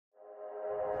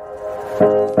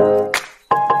Abbandonare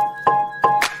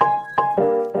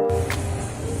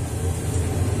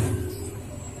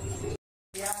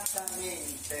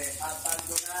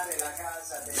la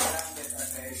casa del grande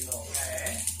fratello,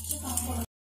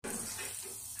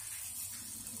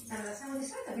 Allora, siamo di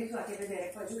solito abituati a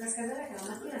vedere qua giù Cascadera che la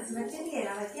mattina si mette lì e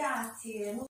lava i piatti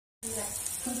e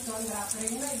tutto andrà per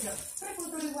il meglio. Per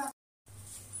quanto riguarda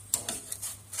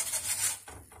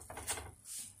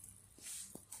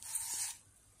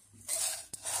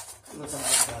lo so,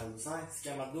 sai? Si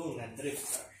chiama Dune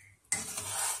Drifter.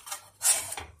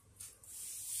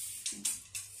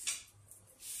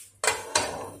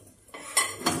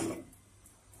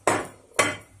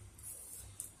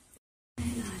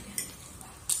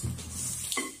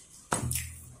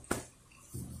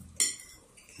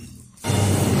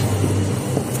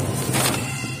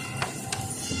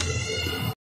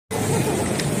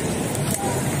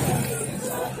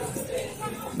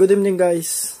 Good evening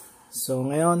guys. So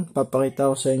ngayon papakita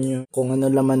ko sa inyo kung ano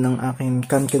laman ng aking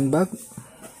cancan bag.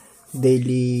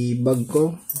 Daily bag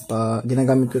ko.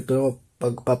 Ginagamit ko ito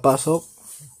pagpapasok.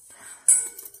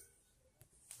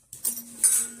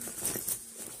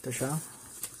 Ito siya.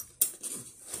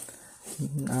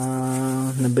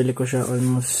 Nabili ko siya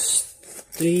almost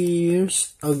 3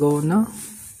 years ago na.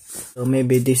 So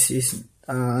maybe this is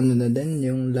ano na din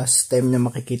yung last time na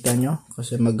makikita nyo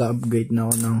kasi mag-upgrade na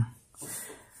ako ng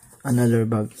another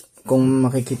bag. Kung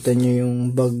makikita nyo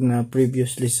yung bag na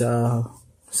previously sa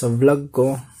vlog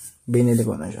ko, binili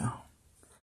ko na siya.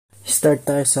 Start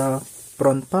tayo sa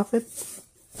front pocket.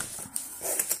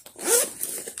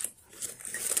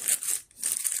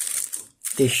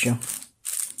 Tissue.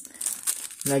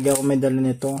 Lagi ako may dala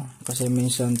nito kasi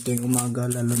minsan tuwing umaga,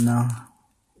 lalo na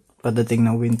padating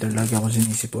ng winter, lagi ako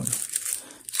sinisipon.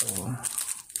 So,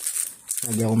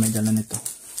 lagi ako may dala nito.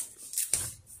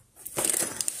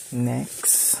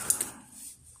 Next,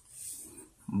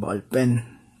 ball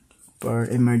pen for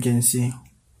emergency.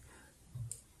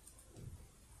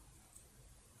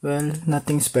 Well,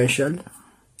 nothing special.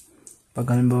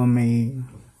 Pag halimbawa may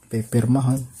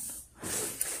pipirmahan.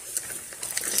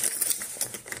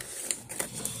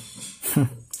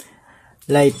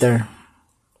 Lighter.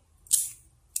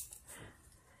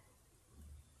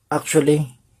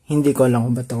 Actually, hindi ko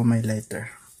alam kung ba't ako may lighter.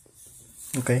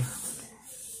 Okay?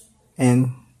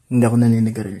 And hindi ako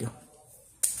naninigarilyo.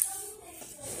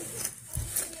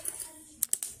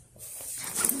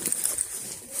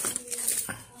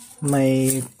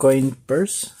 May coin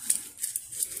purse.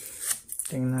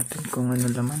 Tingnan natin kung ano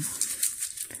laman.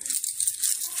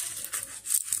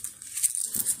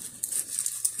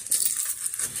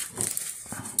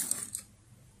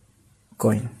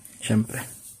 Coin, syempre.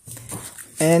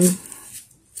 And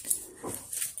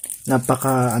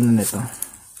napaka ano nito,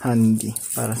 handy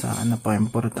para sa akin,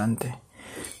 napaka-importante.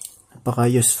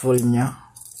 Napaka-useful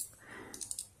niya.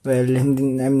 Well,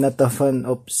 I'm not a fan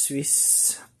of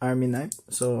Swiss Army knife.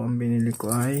 So, ang binili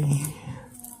ko ay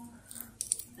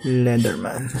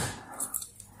Leatherman.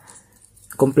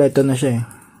 Kompleto na siya eh.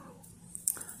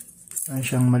 Meron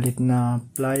siyang malit na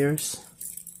pliers.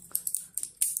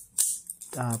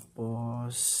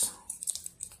 Tapos,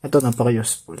 ito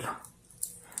napaka-useful.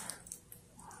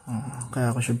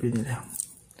 Kaya ako siya binili.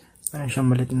 Meron siyang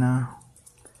malit na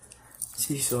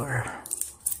scissor.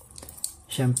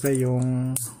 Siyempre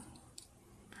yung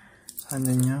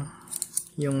ano niya,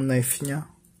 yung knife niya.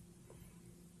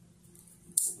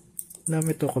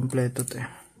 Dami ito, kompleto ito eh.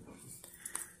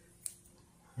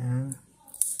 Yan.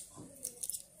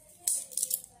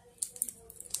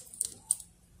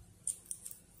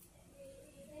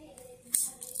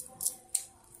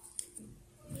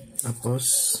 Tapos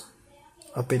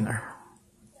opener.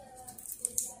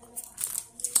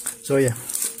 So yeah,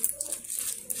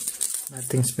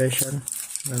 nothing special.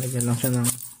 Nalagyan lang siya ng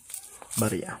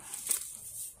barya.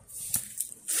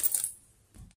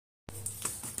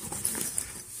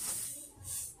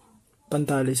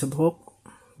 Pantali sa buhok,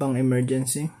 pang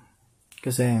emergency,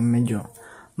 kasi medyo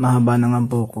mahaba na nga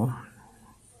buhok ko.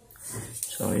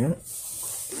 So yun.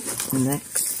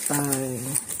 Next ay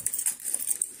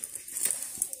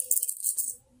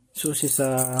susi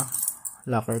sa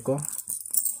locker ko,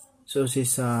 susi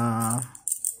sa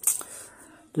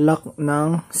lock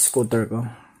ng scooter ko.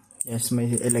 Yes, may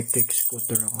electric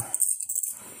scooter ako.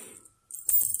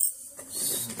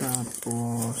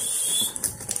 Tapos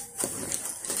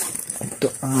ito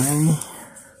ay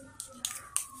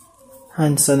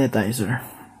hand sanitizer.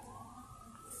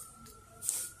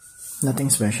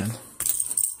 Nothing special.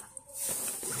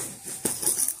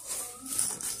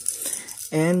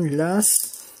 And last,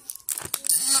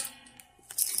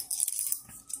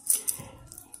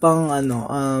 pang ano,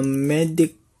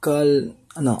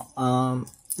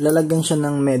 lalagyan siya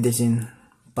ng medicine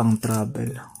pang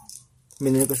travel.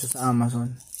 Binili ko siya sa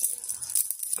Amazon.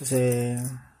 Kasi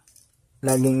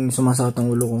laging sumasakit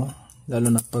ang ulo ko, lalo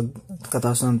na pag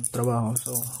katapos ng trabaho.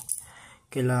 So,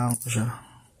 kailangan ko siya.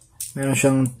 Meron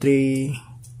siyang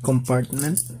 3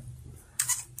 compartment.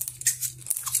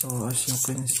 So, as you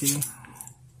can see,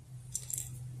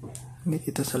 hindi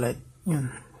kita sa light. Yun.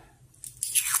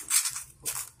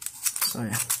 So,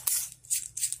 yeah.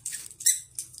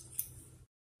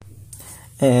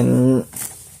 And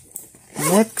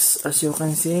next, as you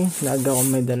can see, lagi ako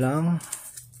may dalang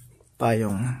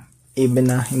payong. Even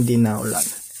na hindi na ulan.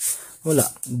 Wala.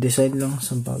 Decide lang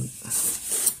sa bag.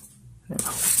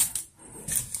 Diba?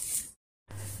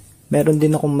 Meron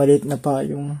din akong maliit na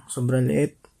payong. Sobrang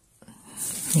liit.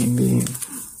 Maybe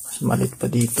mas maliit pa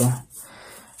dito.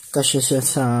 Kasi siya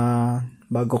sa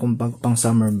bago kong bag pang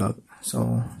summer bag.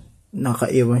 So,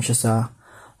 nakaiwan siya sa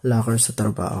locker sa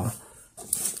trabaho.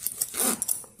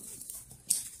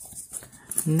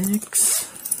 Next,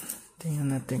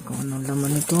 tingnan natin kung anong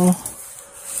laman nito.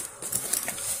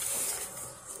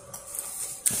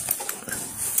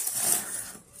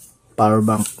 Power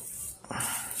bank.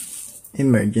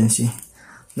 Emergency.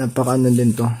 Napaka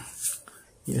din to.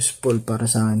 Useful para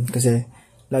sa akin. Kasi,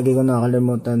 lagi ko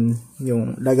nakakalimutan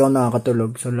lagi ako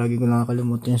nakakatulog. So, lagi ko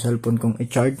nakakalimutan yung cellphone kong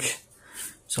i-charge.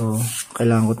 So,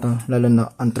 kailangan ko to. Lalo na,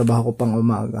 ang trabaho ko pang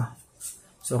umaga.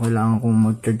 So, kailangan kong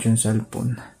mag-charge yung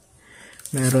cellphone.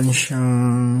 Meron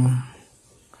siyang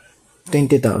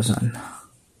 20,000.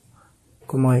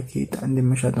 Kung makikita, hindi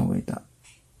masyadong kita.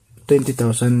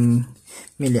 20,000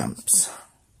 milliamps.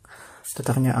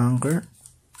 Tatak niya anchor.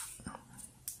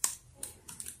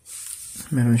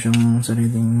 Meron siyang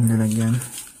sariling lalagyan.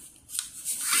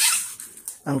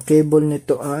 Ang cable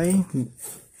nito ay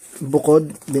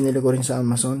bukod. Binili ko rin sa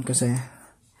Amazon kasi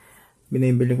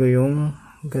binibili ko yung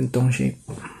gantong shape.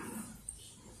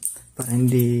 Para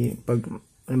hindi pag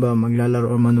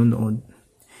maglalaro o manunood,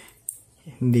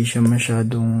 hindi siya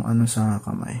masyadong sa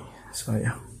kamay. So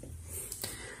yeah.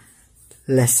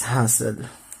 Less hassle,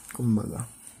 kumbaga.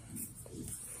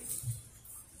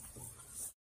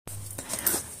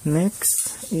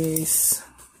 Next is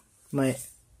my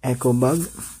eco bag.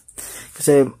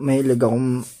 Kasi mahilig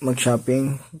akong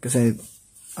mag-shopping kasi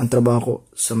ang trabaho ko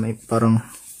sa may parang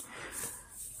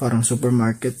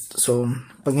supermarket. So,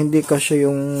 pag hindi kasya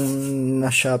yung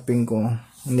na-shopping ko,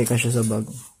 hindi kasya sa bag,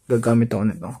 gagamit ako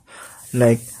nito.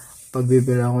 Like, pag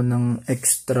bibili ako ng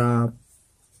extra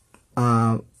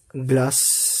glass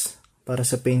para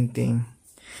sa painting,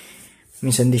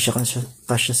 minsan hindi siya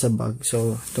kasya sa bag.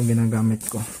 So, itong ginagamit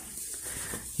ko.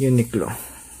 Uniqlo.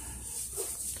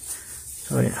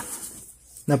 So, yeah.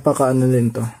 Napaka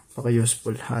din to. Napaka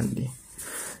useful, handy.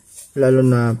 Lalo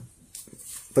na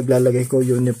paglalagay ko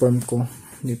uniform ko,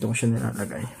 dito ko siya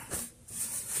nilalagay.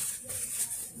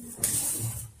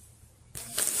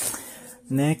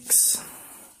 Next,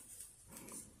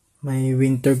 may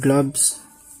winter gloves.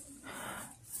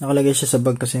 Nakalagay siya sa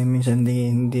bag kasi minsan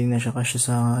hindi na siya kasya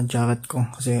sa jacket ko.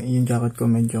 Kasi yung jacket ko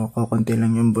medyo kakunti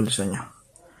lang yung bulsa niya.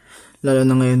 Lalo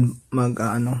na ngayon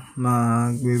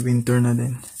mag-winter na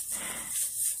din.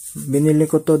 Binili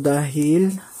ko to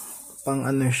dahil pang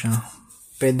siya.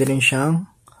 Pwede rin siyang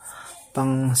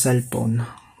pang cellphone,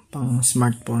 pang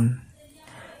smartphone.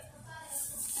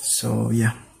 So,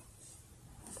 yeah.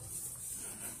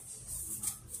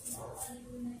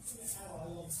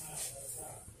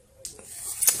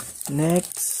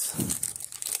 Next.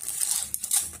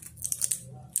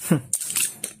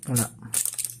 Wala.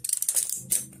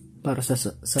 Para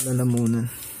sa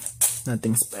lalamunan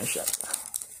nating special.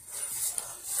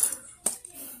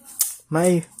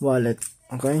 May wallet.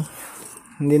 Okay?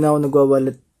 Hindi na ako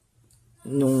nagwa-wallet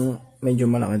nung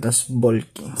medyo malaki, tas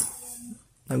bulky.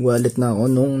 Nag-wallet na ako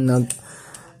nung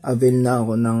nag-avail na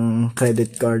ako ng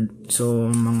credit card. So,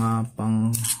 mga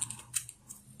pang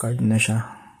card na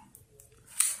siya.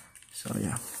 So,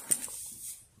 yeah.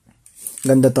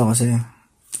 Ganda to kasi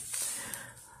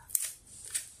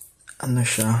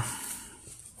siya.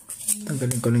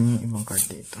 Tanggalin ko lang yung ibang card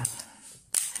dito.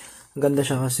 Ganda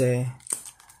siya kasi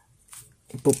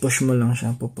ipupush mo lang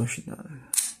siya. Pupush down.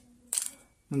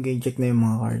 Mag-eject na yung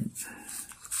mga card.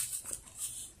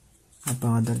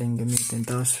 Napakadaling gamitin.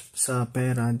 Tapos sa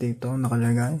pera dito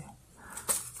nakalagay.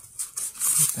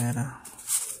 Pera.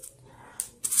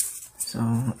 So,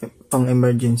 pang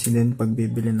emergency din pag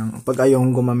bibili pag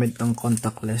ayong gumamit ng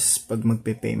contactless pag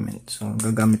magpe-payment. So,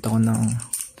 gagamit ako ng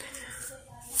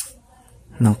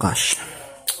cash.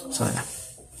 So, yeah.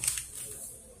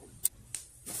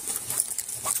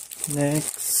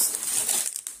 Next,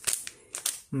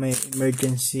 may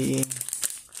emergency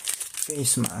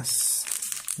face mask.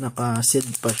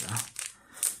 Naka-sealed pa siya.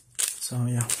 So,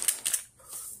 yeah.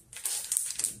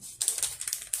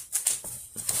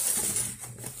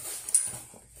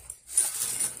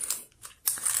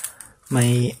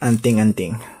 May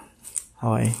anting-anting.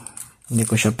 Okay. Hindi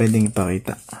ko siya pwedeng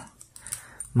ipakita.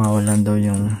 Mawalan daw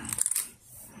yung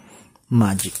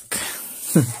magic.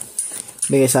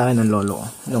 Bigay sa akin ng lolo ko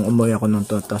nung umuwi ako noong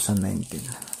 2019.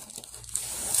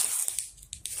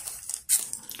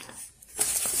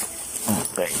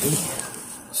 Okay.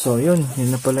 So, yun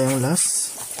na pala yung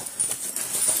last.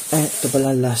 Ito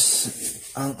pala last.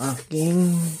 Ang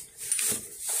aking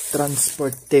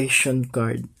transportation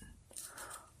card.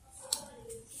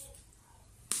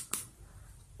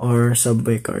 Or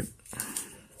subway card.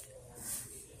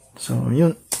 So,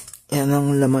 yun. Yan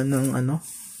ang laman ng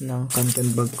ng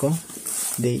content bag ko.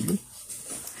 Daily.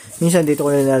 Minsan dito ko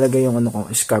nilalagay yung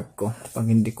scarf ko. Pag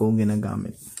hindi ko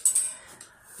ginagamit.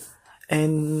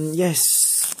 And, yes.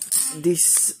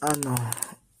 This,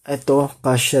 ito,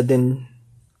 kasya din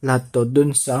lahat to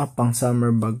dun sa pang summer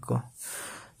bag ko.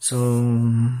 So,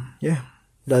 yeah.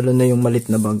 Lalo na yung malit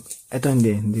na bag. Ito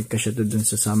hindi kasya to dun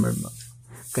sa summer bag.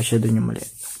 Kasya dun yung malit.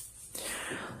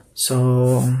 So,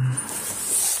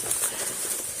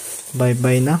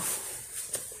 bye-bye na.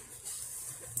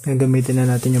 Gagamitin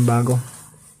na natin yung bago.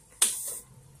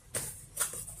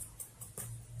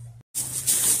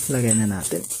 Lagay na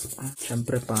natin.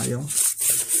 Siyempre pa yung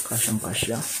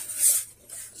kasyang-kasya.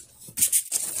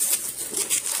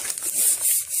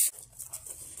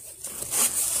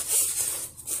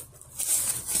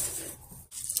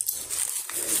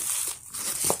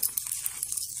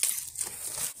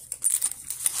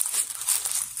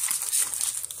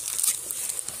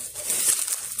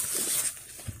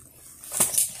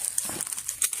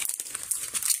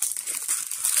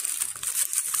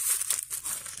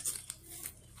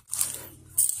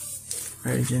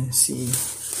 Urgency.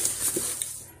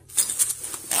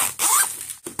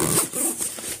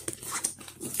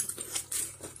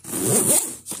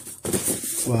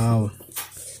 Wow.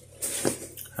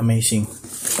 Amazing.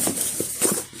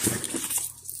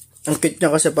 Ang cute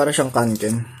niya kasi para siyang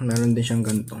kanken. Meron din siyang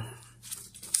ganito.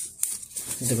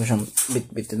 Hindi ko siyang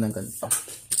bit-bitin na ganito.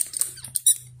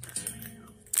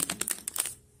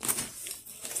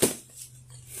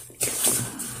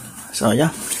 So,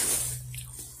 yeah.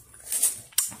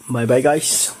 Bye-bye,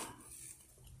 guys.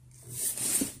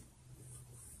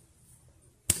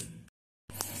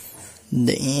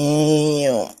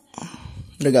 Damn.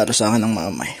 Regalo sa akin ng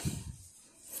mama.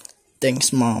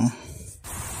 Thanks, mom.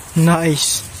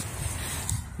 Nice.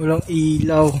 Walang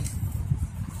ilaw.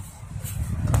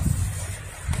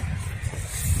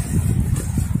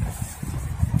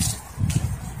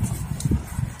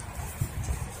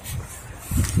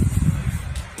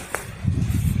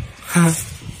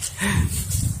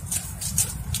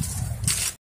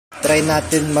 Try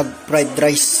natin mag fried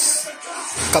rice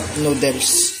cup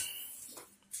noodles.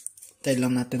 Try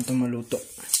lang natin ito maluto.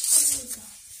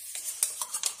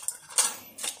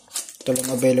 Ito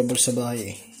lang available sa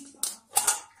bahay.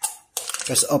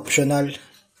 Kasi optional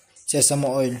sesame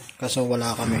oil kasi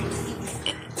wala kami.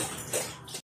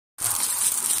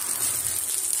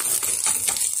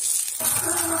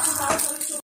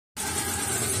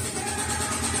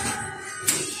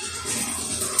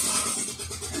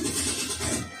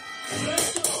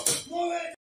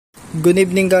 Good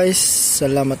evening, guys.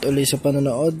 Salamat ulit sa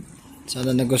panonood.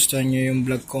 Sana nagustuhan nyo yung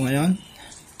vlog ko ngayon.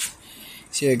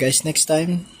 See you guys next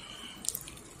time.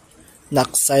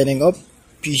 Next signing off.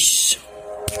 Peace.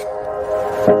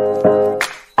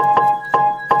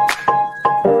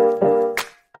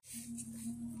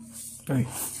 Ay,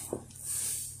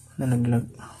 nalaglag.